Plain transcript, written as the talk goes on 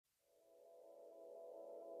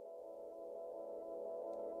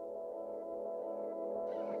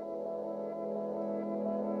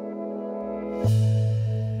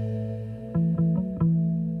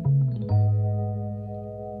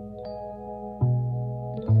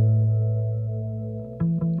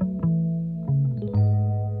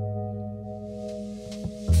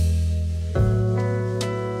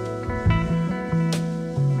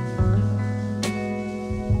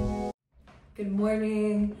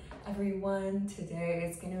everyone. Today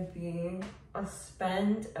is gonna be a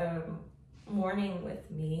spend a morning with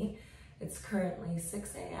me. It's currently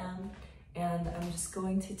 6 a.m. and I'm just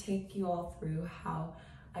going to take you all through how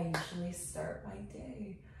I usually start my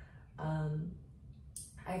day.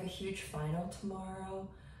 I have a huge final tomorrow,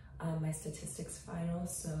 my statistics final,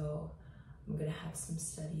 so I'm gonna have some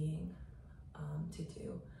studying to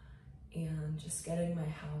do and just getting my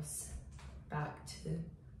house back to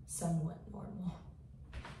somewhat normal.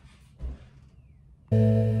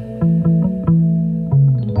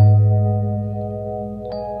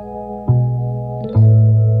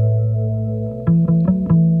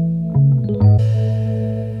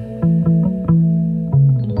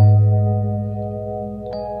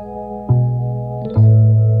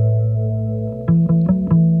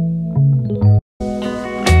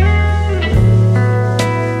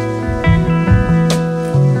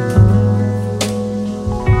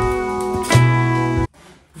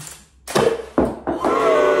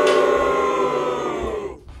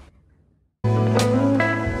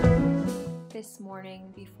 This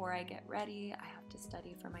morning, before I get ready, I have to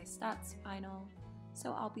study for my stats final,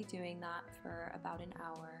 so I'll be doing that for about an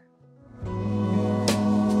hour.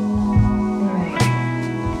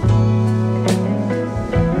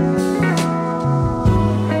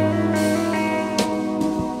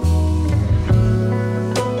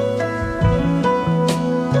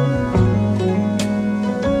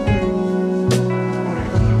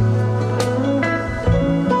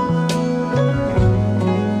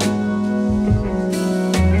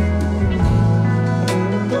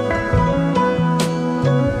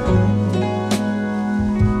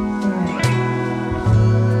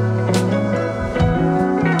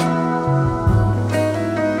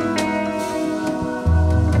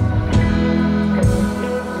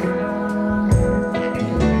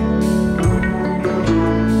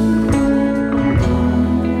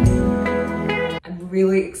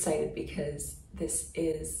 Really excited because this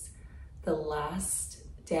is the last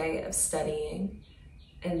day of studying,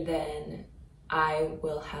 and then I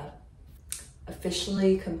will have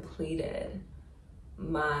officially completed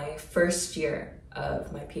my first year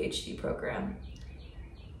of my PhD program.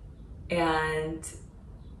 And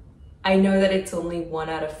I know that it's only 1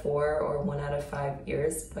 out of 4 or 1 out of 5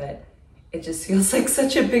 years, but it just feels like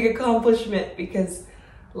such a big accomplishment because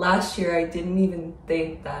last year, I didn't even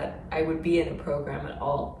think that I would be in a program at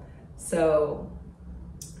all. So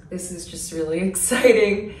this is just really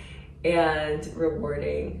exciting and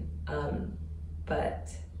rewarding. But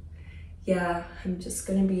yeah, I'm just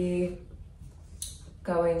gonna be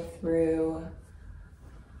going through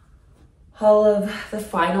all of the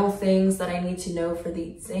final things that I need to know for the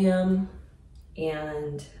exam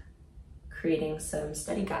and creating some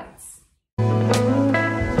study guides.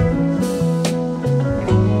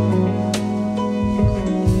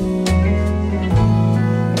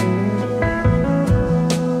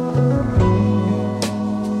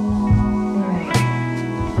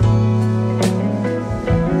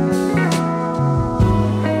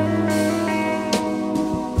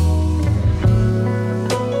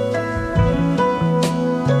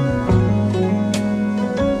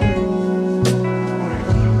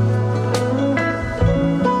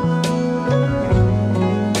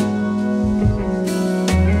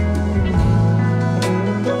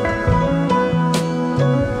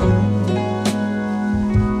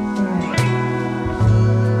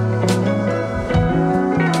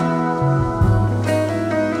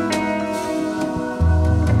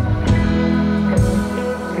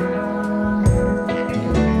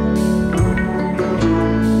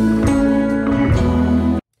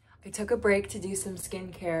 I took a break to do some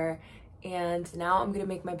skincare, and now I'm gonna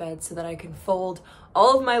make my bed so that I can fold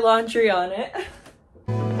all of my laundry on it.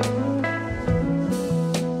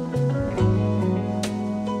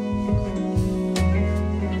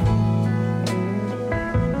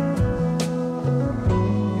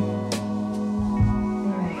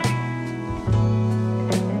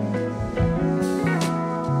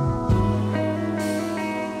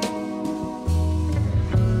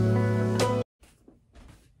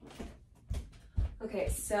 Okay,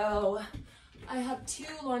 so I have 2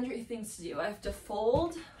 laundry things to do. I have to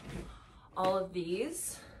fold all of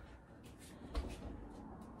these.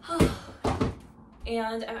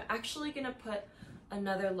 And I'm actually gonna put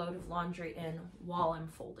another load of laundry in while I'm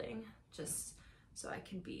folding, just so I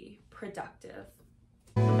can be productive.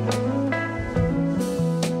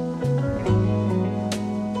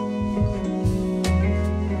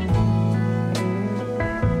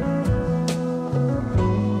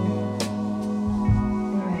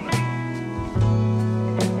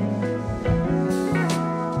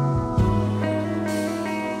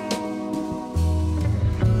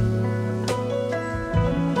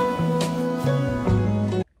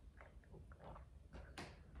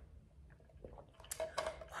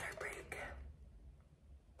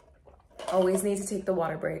 always need to take the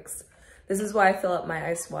water breaks. This is why I fill up my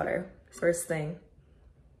ice water first thing.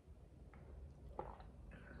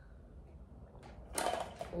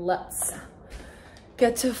 Let's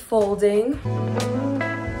get to folding.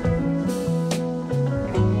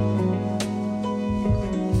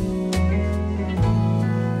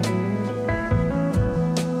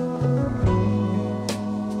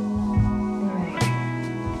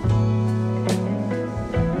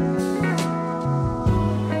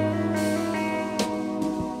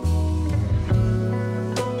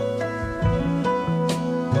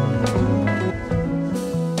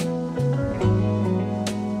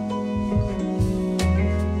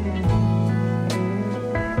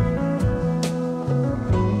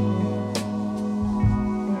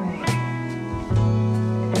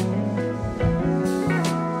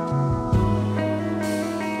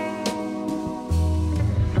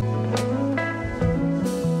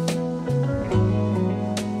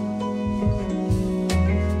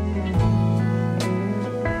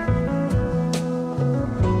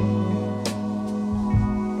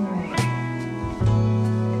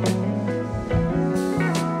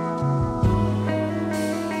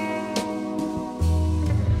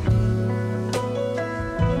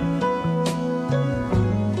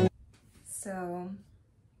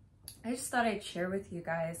 I just thought I'd share with you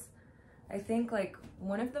guys. I think like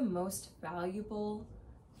one of the most valuable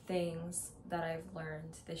things that I've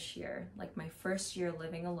learned this year, like my first year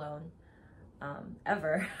living alone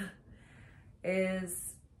ever,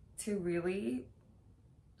 is to really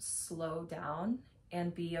slow down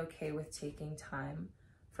and be okay with taking time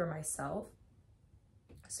for myself.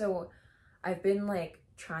 So I've been like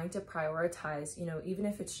trying to prioritize, you know, even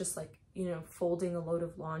if it's just like, you know, folding a load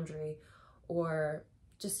of laundry or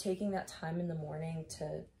just taking that time in the morning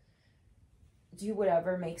to do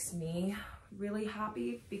whatever makes me really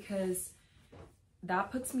happy, because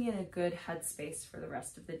that puts me in a good headspace for the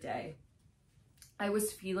rest of the day. I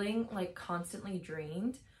was feeling like constantly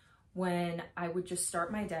drained when I would just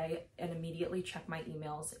start my day and immediately check my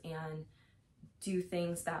emails and do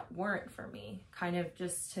things that weren't for me, kind of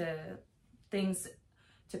just things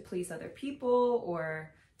to please other people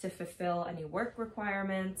or to fulfill any work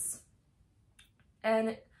requirements.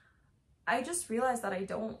 And I just realized that I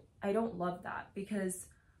don't love that, because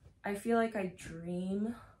I feel like I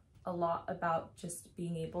dream a lot about just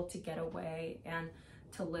being able to get away and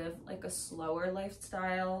to live like a slower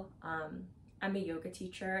lifestyle. I'm a yoga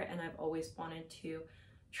teacher and I've always wanted to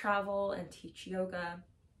travel and teach yoga.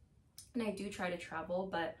 And I do try to travel,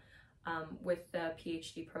 but with the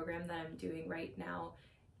PhD program that I'm doing right now,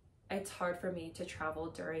 it's hard for me to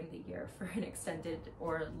travel during the year for an extended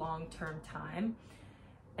or long-term time.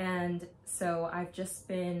 And so I've just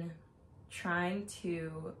been trying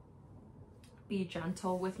to be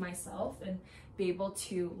gentle with myself and be able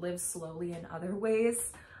to live slowly in other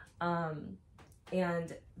ways.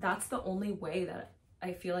 And that's the only way that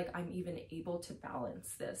I feel like I'm even able to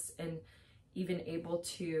balance this and even able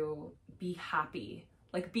to be happy,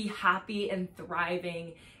 like be happy and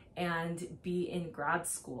thriving and be in grad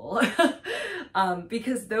school.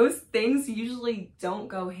 Because those things usually don't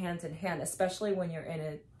go hand in hand, especially when you're in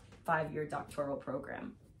a 5-year doctoral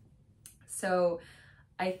program. So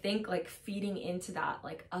I think like feeding into that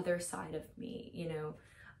like other side of me, you know,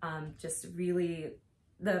 just really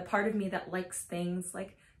the part of me that likes things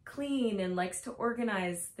like clean and likes to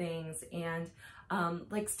organize things and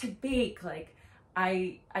likes to bake. Like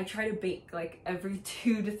I try to bake like every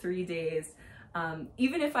 2 to 3 days.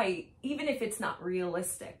 Even if it's not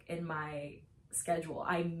realistic in my schedule,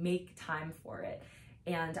 I make time for it,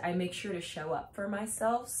 and I make sure to show up for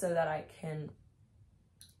myself so that I can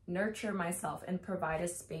nurture myself and provide a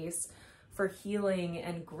space for healing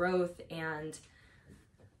and growth. And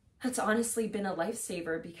that's honestly been a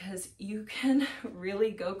lifesaver, because you can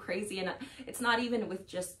really go crazy. And it's not even with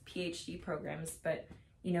just PhD programs, but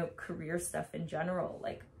you know, career stuff in general.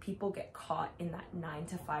 Like people get caught in that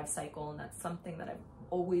 9-to-5 cycle, and that's something that I've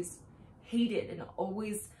always hated and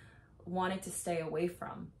always wanted to stay away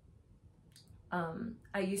from.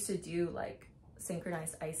 I used to do like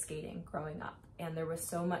synchronized ice skating growing up, and there was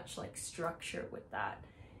so much like structure with that,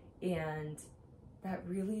 and that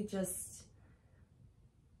really just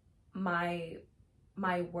my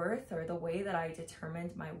worth, or the way that I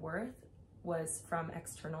determined my worth, was from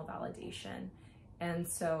external validation. And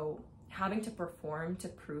so having to perform to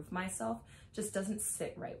prove myself just doesn't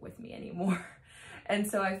sit right with me anymore. And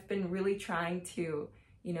so I've been really trying to,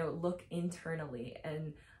 you know, look internally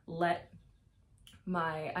and let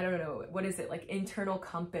my, I don't know, what is it, like internal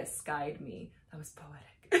compass guide me. That was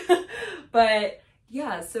poetic. But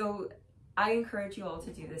yeah, so I encourage you all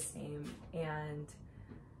to do the same and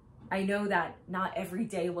I know that not every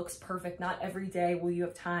day looks perfect. Not every day will you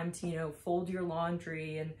have time to, you know, fold your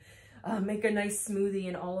laundry and make a nice smoothie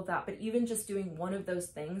and all of that. But even just doing one of those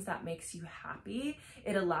things that makes you happy,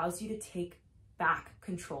 it allows you to take back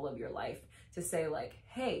control of your life, to say like,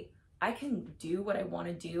 hey, I can do what I want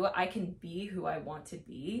to do. I can be who I want to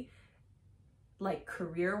be, like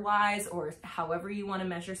career-wise or however you want to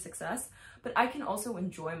measure success. But I can also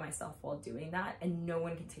enjoy myself while doing that, and no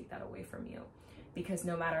one can take that away from you. Because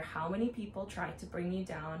no matter how many people try to bring you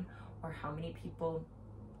down or how many people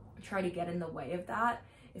try to get in the way of that,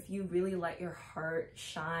 if you really let your heart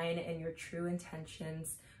shine and your true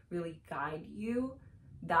intentions really guide you,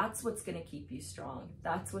 that's what's going to keep you strong.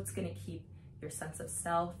 That's what's going to keep your sense of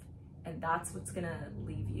self, and that's what's going to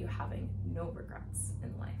leave you having no regrets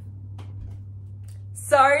in life.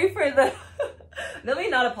 Sorry for the let me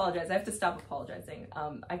not apologize. I have to stop apologizing.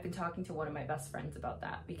 I've been talking to one of my best friends about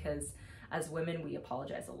that, because as women, we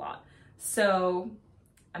apologize a lot. So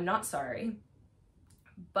I'm not sorry,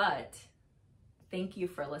 but thank you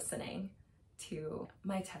for listening to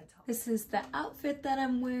my TED Talk. This is the outfit that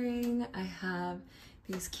I'm wearing. I have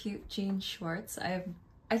these cute jean shorts.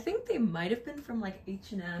 I think they might have been from like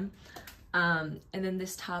H&M. And then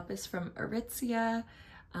this top is from Aritzia.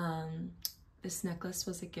 This necklace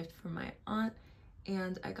was a gift from my aunt.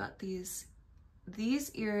 And I got these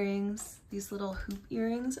earrings, these little hoop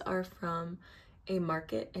earrings are from a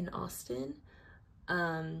market in Austin.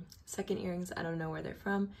 Second earrings, I don't know where they're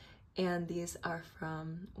from. And these are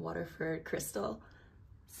from Waterford Crystal.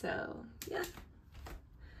 So yeah,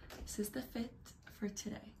 this is the fit for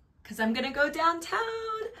today, because I'm gonna go downtown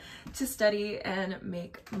to study and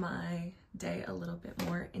make my day a little bit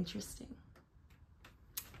more interesting.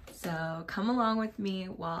 So come along with me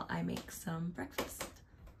while I make some breakfast.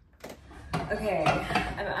 Okay,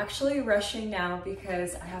 I'm actually rushing now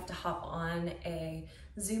because I have to hop on a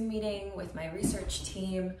Zoom meeting with my research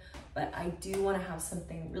team, but I do want to have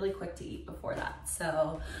something really quick to eat before that.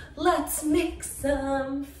 So let's make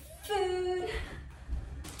some food.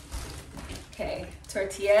 Okay,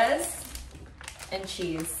 tortillas and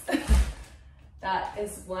cheese. That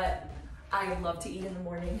is what I love to eat in the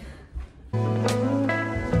morning.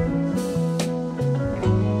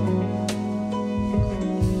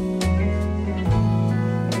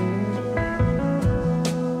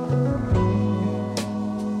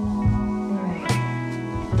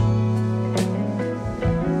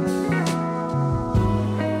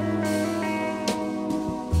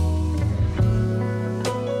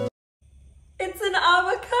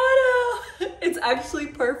 Actually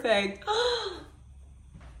perfect.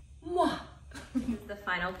 The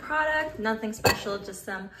final product, nothing special, just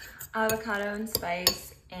some avocado and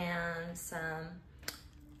spice and some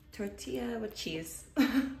tortilla with cheese.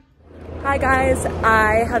 Hi guys,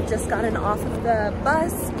 I have just gotten off of the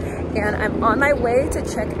bus and I'm on my way to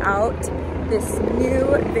check out this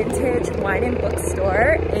new vintage wine and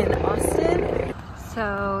bookstore in Austin.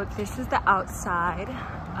 So this is the outside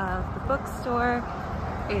of the bookstore.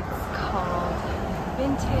 It's called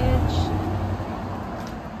Vintage,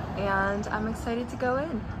 and I'm excited to go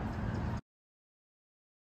in.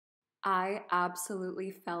 I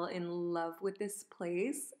absolutely fell in love with this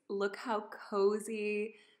place. Look how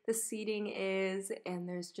cozy the seating is, and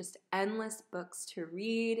there's just endless books to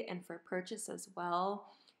read and for purchase as well.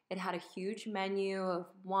 It had a huge menu of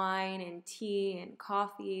wine and tea and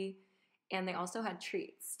coffee, and they also had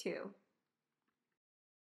treats too.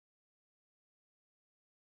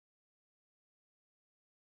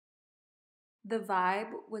 The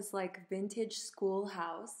vibe was like vintage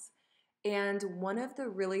schoolhouse, and one of the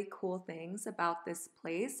really cool things about this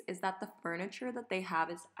place is that the furniture that they have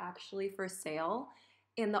is actually for sale,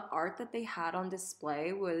 and the art that they had on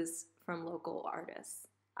display was from local artists.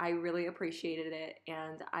 I really appreciated it,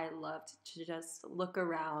 and I loved to just look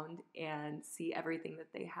around and see everything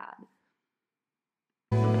that they had.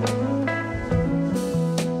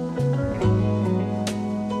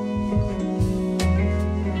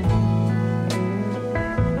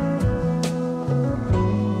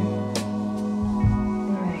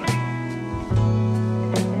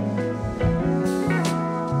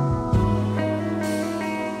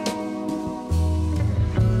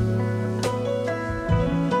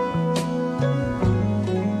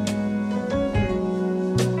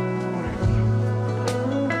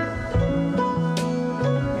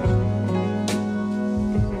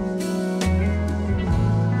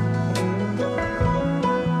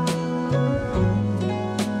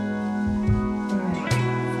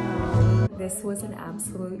 This was an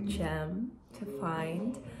absolute gem to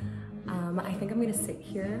find. I think I'm gonna sit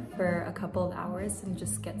here for a couple of hours and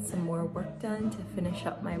just get some more work done to finish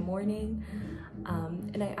up my morning.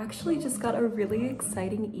 And I actually just got a really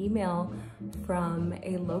exciting email from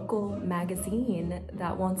a local magazine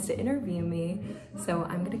that wants to interview me. So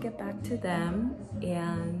I'm gonna get back to them,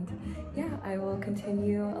 and yeah, I will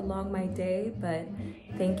continue along my day. But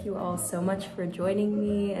thank you all so much for joining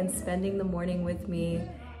me and spending the morning with me,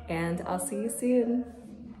 and I'll see you soon.